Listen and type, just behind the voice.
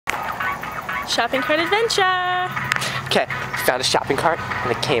Shopping cart adventure! Okay, found a shopping cart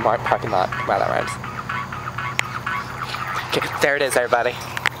in a Kmart parking lot. Wow, that rhymes. Okay, there it is, everybody.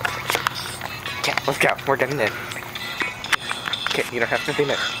 Okay, let's go. We're getting in. Okay, you don't have to be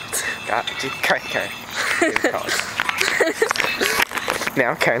in. Karen.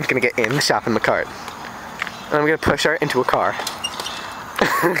 Now Karen's gonna get in the shopping cart. And I'm gonna push her into a car.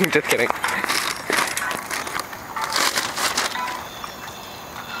 Just kidding.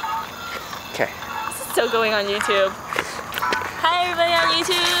 Okay. This is still going on YouTube. Hi everybody on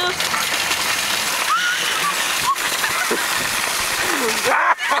YouTube!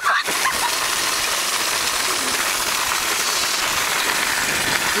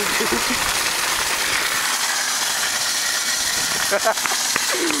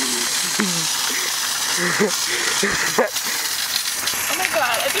 Oh my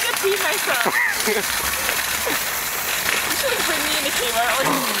god, I think I peed myself. You should bring me in the Kmart.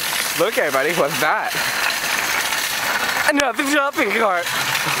 Look everybody, what's that? Another shopping cart!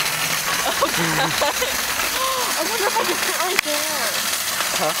 Oh god. I wonder if I can fit right there.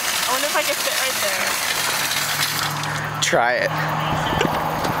 Huh? I wonder if I can fit right there. Try it.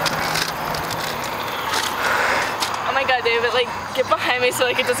 Oh my god, David, like, get behind me so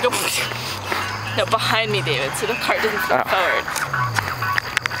I can just go. No, behind me, David, so the cart doesn't flip forward.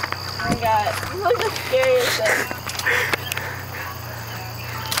 Oh my god, this is like the scariest thing.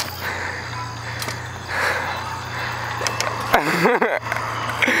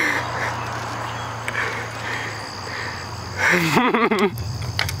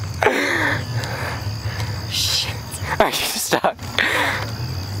 Shit. Are you stuck?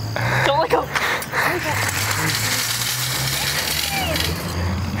 Don't let go.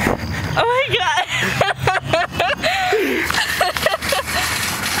 Oh my god.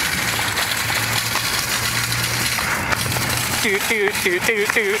 Toot, toot, toot, toot,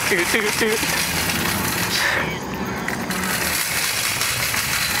 toot, toot, toot, toot.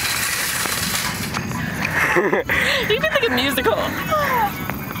 You can think a musical.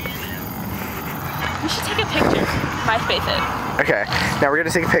 We should take a picture. My faith in. Okay, now we're gonna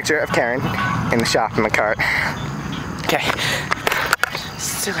take a picture of Karen in the shopping cart. Okay.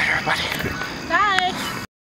 See you later, everybody. Bye.